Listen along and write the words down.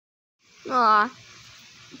Aw,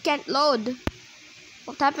 it can't load.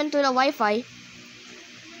 What happened to the Wi-Fi?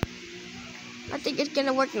 I think it's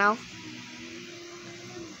gonna work now.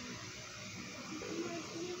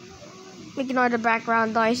 Ignore the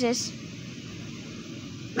background noises.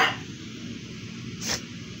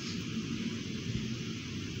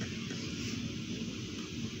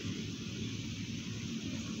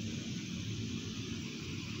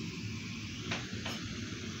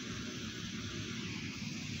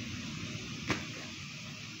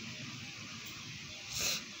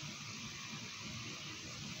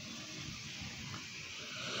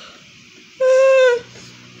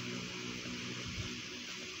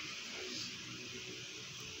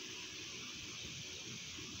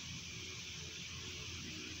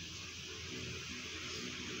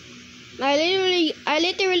 I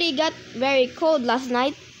literally got very cold last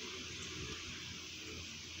night.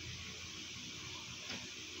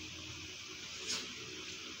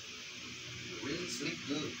 Really sleep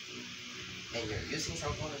good. And you're using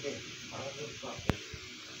cell phone again.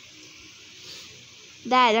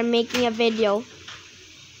 Dad, I'm making a video.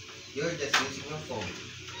 You're just using your phone.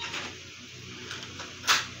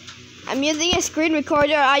 I'm using a screen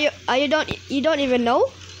recorder. You don't even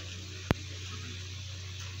know?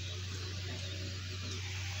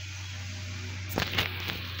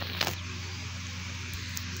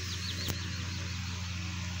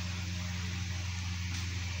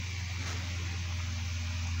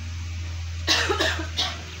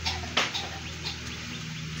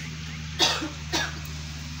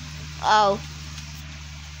 Oh.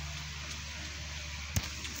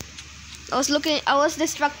 I was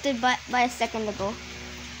distracted by a second ago.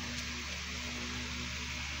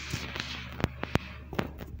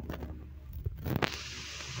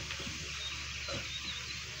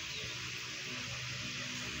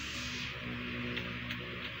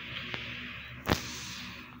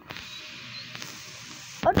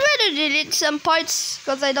 I'd rather delete some parts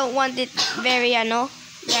because I don't want it very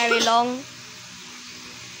long.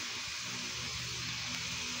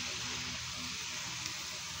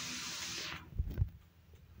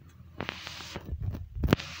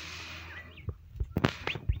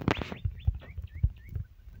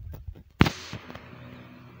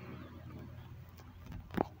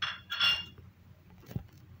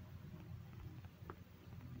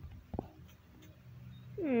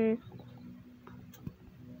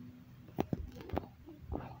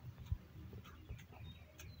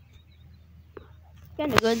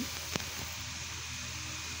 Kinda good.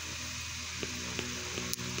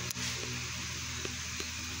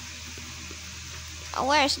 Oh,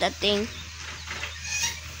 where's that thing?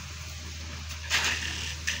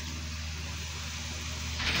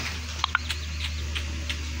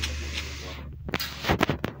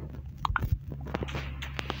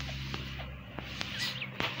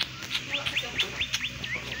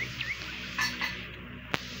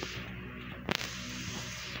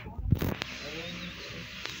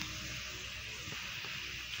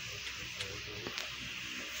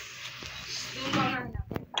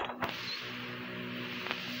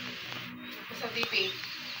 Sa TV.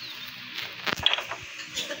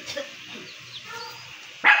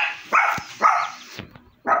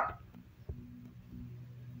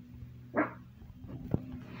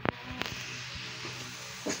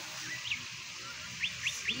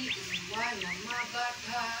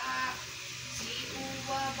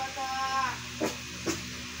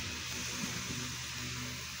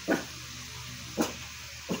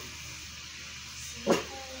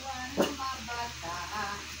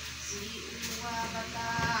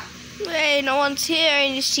 Hey, no one's here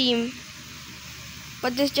in this team.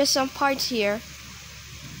 But there's just some parts here.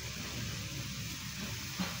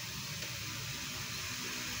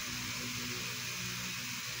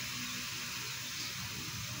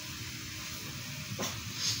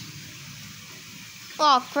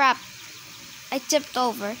 Oh crap. I tipped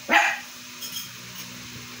over.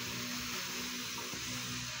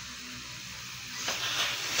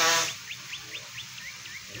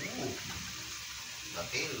 The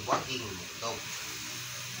tail wagging dog.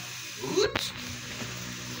 Oops.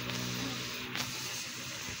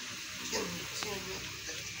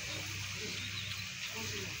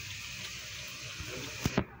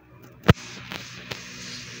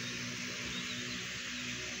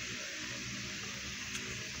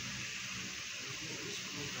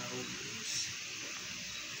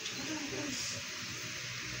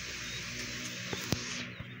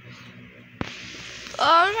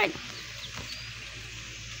 Alright.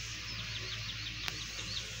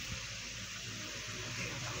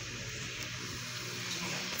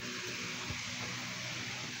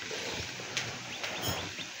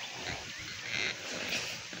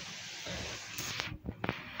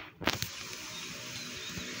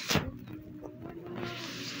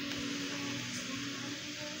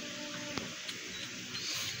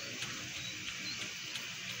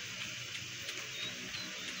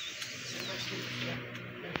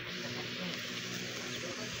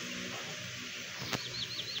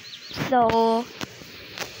 So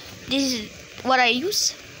this is what I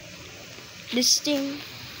use. This thing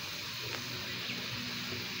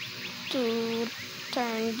to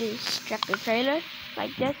turn this tractor trailer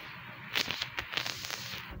like this.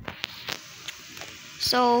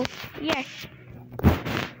 So yeah,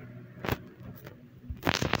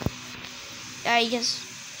 I just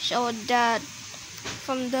showed that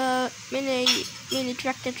from the mini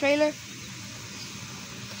tractor trailer.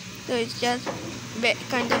 So it's just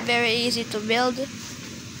kind of very easy to build.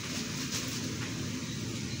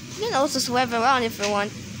 You can also swerve around if you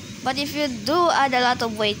want, but if you do add a lot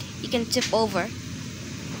of weight, you can tip over.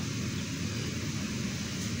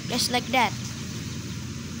 Just like that.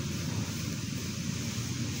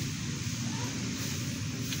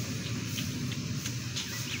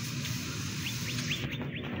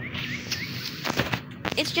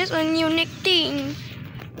 It's just a unique thing.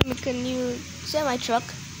 Make a new semi-truck,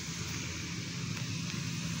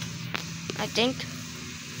 I think.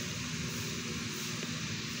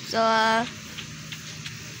 So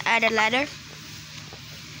add a ladder.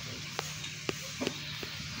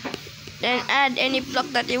 Then add any block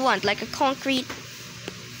that you want, like a concrete,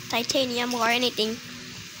 titanium, or anything.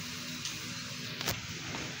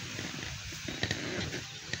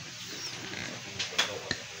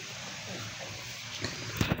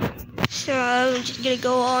 So I'm just gonna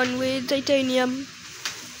go on with titanium.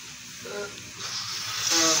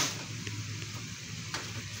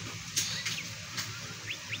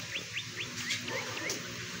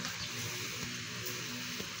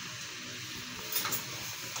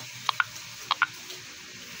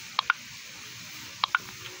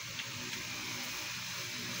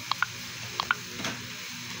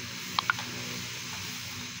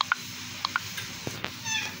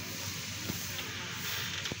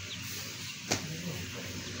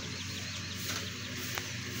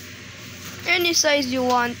 Any size you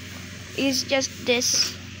want is just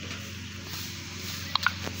this.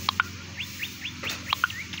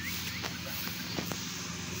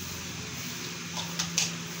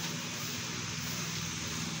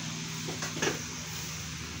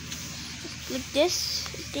 Like this,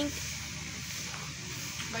 I think.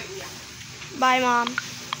 Bye, Mom.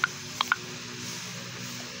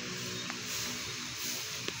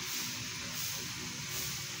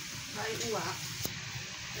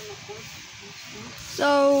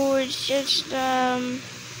 So it's just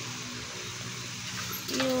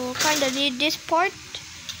you kind of need this part,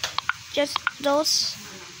 just those.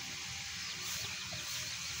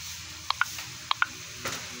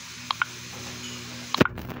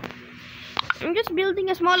 I'm just building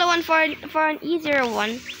a smaller one for an easier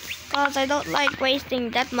one, because I don't like wasting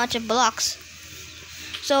that much of blocks.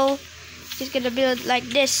 So just gonna build like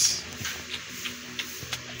this.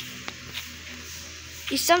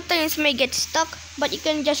 You sometimes may get stuck, but you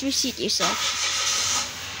can just reseat yourself.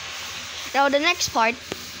 Now the next part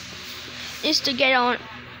is to get on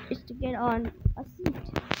a seat.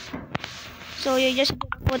 So you just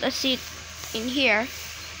put a seat in here.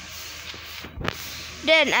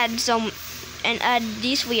 Then add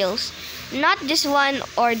these wheels. Not this one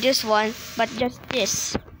or this one, but just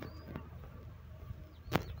this.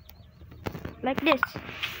 Like this.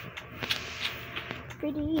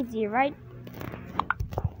 Pretty easy, right?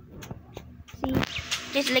 See,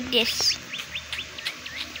 just like this.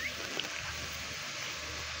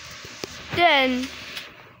 Then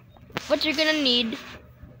what you're gonna need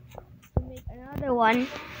to make another one,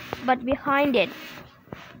 but behind it.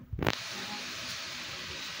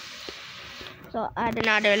 So add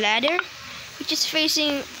another ladder, which is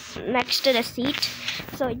facing next to the seat,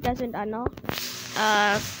 so it doesn't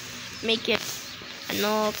make it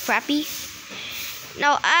crappy.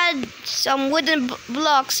 Now add some wooden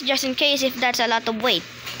blocks just in case if that's a lot of weight.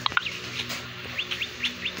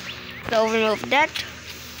 So remove that.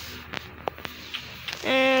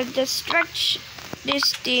 And just stretch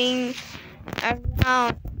this thing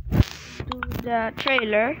around to the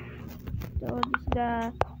trailer. So this is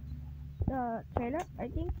the trailer, I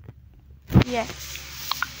think. Yeah.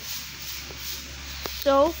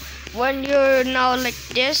 So when you're now like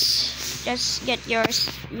this, just get your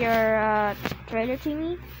trailer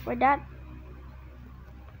thingy for that.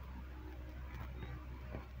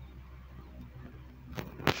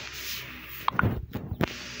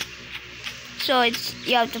 So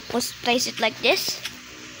you have to place it like this.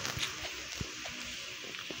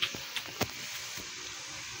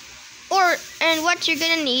 And what you're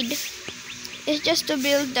gonna need is just to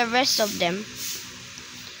build the rest of them.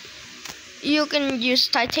 You can use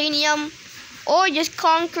titanium or just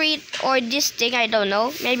concrete or this thing, I don't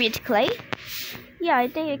know. Maybe it's clay. Yeah, I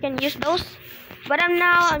think you can use those. But I'm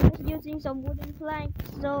just using some wooden planks.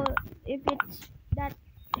 So if it's that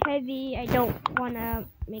heavy, I don't wanna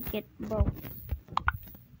make it broke.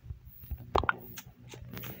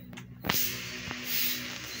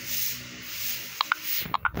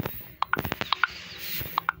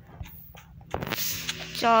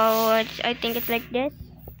 So I think it's like this.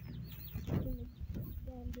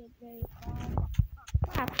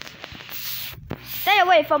 Ah. Stay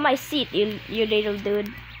away from my seat, you little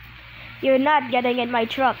dude. You're not getting in my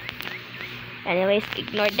truck. Anyways,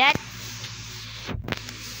 ignore that.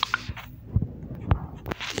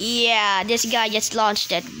 Yeah, this guy just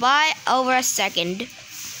launched it by over a second.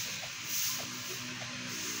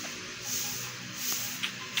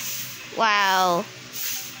 Wow.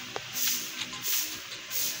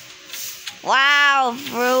 Wow,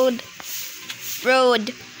 rude.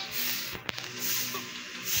 Rude.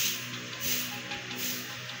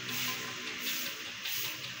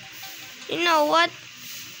 You know what?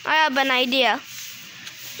 I have an idea.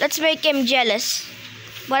 Let's make him jealous.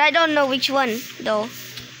 But I don't know which one, though.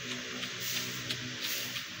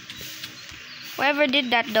 Whoever did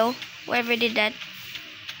that, though. Whoever did that.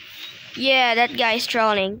 Yeah, that guy is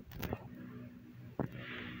trolling.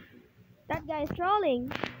 That guy is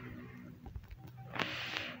trolling.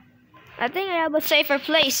 I think I have a safer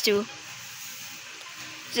place, too.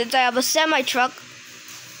 Since I have a semi-truck.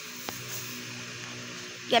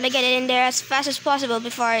 Gotta get it in there as fast as possible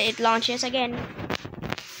before it launches again.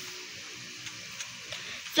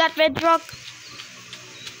 Flatbed truck.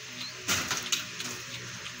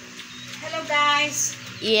 Hello guys.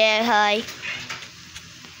 Yeah, hi.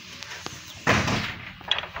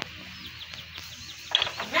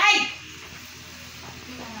 Right.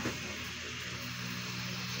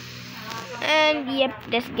 And yep,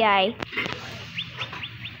 this guy.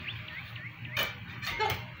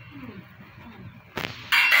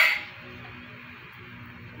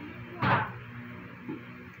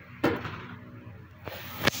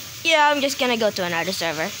 Yeah, I'm just gonna go to another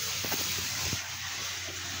server.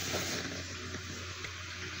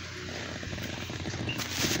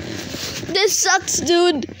 This sucks,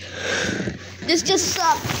 dude. This just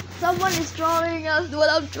sucks. Someone is trolling us while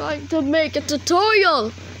I'm trying to make a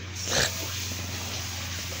tutorial.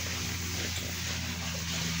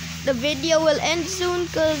 The video will end soon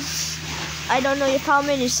because I don't know if how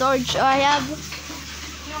many swords I have.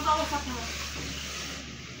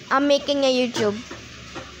 I'm making a YouTube.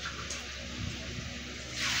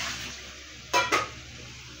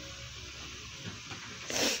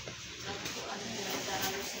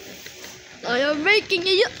 I am making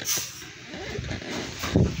a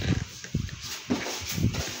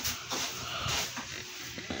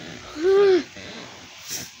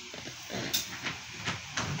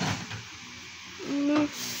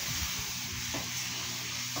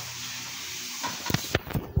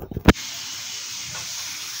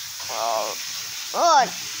Oh,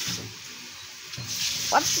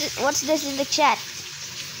 what's this in the chat?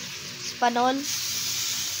 Spanol?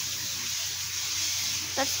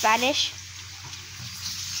 That's Spanish.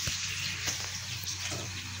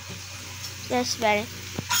 That's Spanish.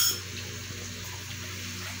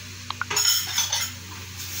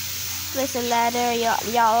 Place a ladder.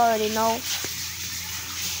 Y'all already know.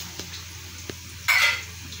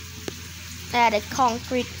 Add a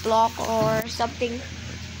concrete block or something.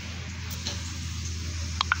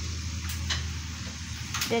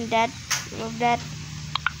 Then that, move that.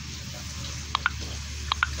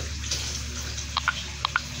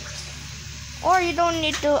 Or you don't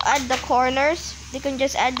need to add the corners. You can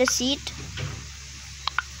just add the seat.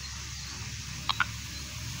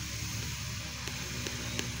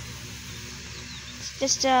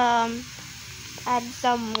 Just add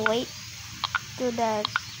some weight to the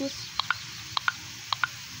shoes.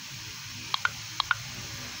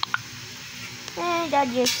 And add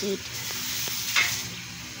your seat.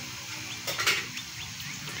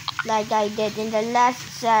 Like I did in the last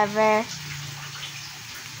server.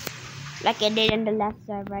 Like I did in the last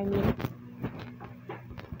server, I mean.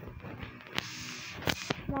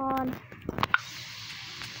 Come on.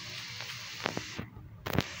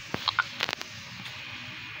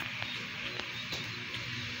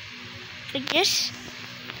 Like this.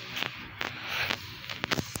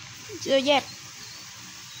 So yeah.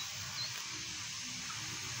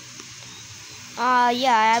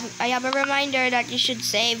 Yeah, I have a reminder that you should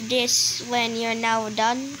save this when you're now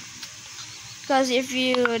done. Because if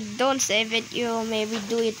you don't save it, you'll maybe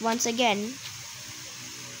do it once again.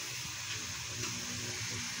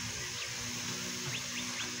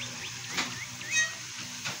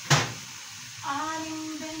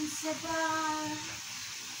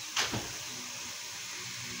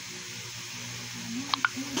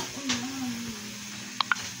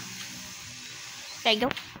 There you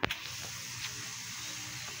go.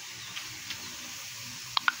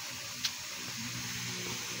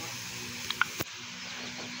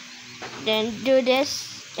 Then do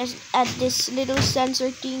this. Just add this little sensor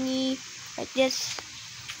thingy like this.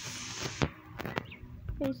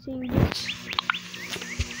 Facing this.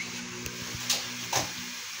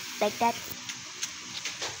 Like that.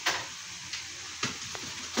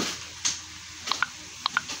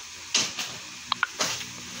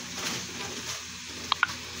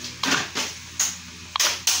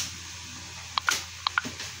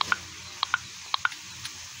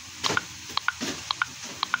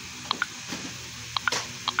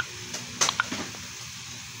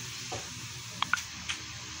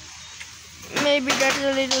 Maybe that's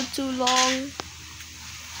a little too long.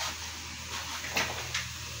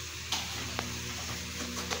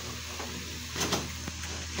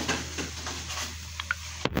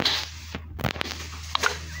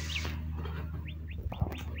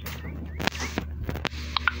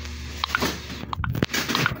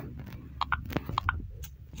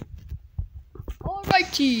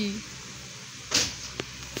 Alrighty.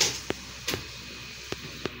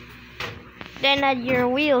 Then add your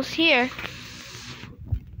wheels here.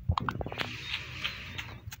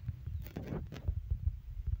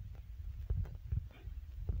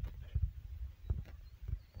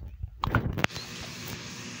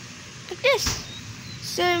 Like this.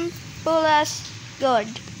 Simple as good.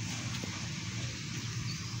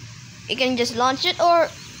 You can just launch it or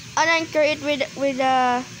unanchor it with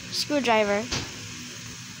a screwdriver.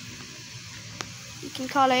 You can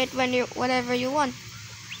color it whenever you want.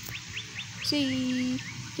 See, you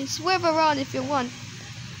can swerve around if you want.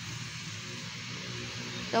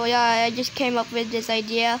 So yeah, I just came up with this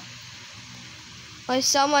idea by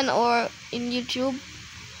someone or in YouTube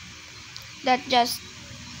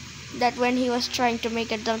that when he was trying to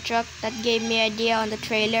make a dump truck, that gave me idea on the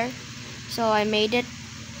trailer, so I made it.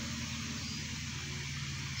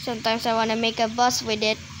 Sometimes I want to make a bus with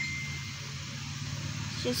it.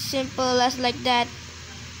 Just simple as like that.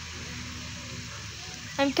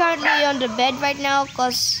 I'm currently on the bed right now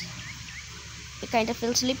because I kind of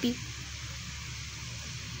feel sleepy.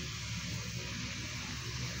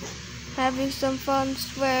 Having some fun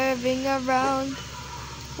swerving around.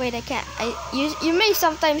 Wait, I can't. You may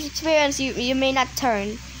sometimes experience you may not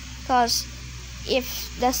turn, because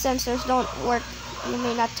if the sensors don't work, you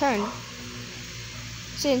may not turn.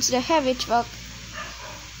 Since the heavy truck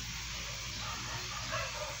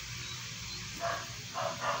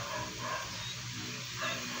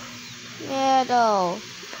though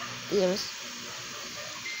ears.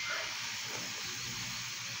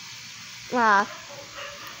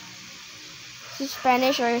 Is it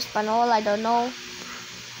Spanish or Espanol? I don't know.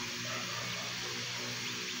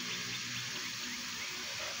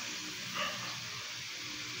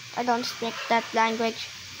 I don't speak that language.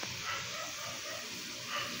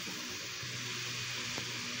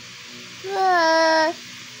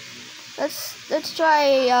 Let's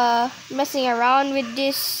try messing around with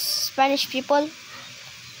these Spanish people.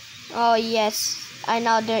 Oh yes,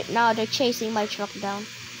 now they're chasing my truck down.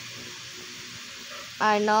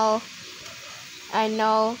 I know.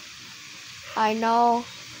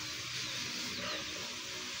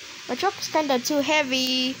 My truck is kinda too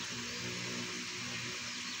heavy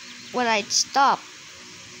when I stop,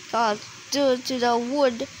 cause due to the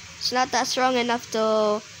wood, it's not that strong enough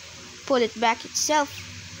to pull it back itself.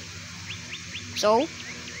 So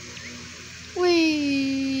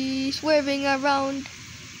we swerving around,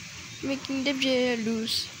 making them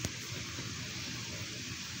jealous.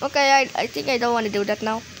 Okay, I think I don't want to do that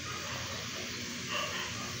now.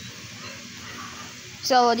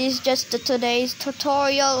 So this is just today's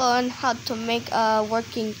tutorial on how to make a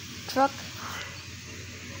working truck.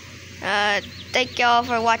 Thank you all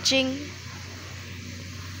for watching.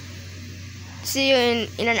 See you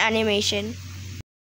in an animation.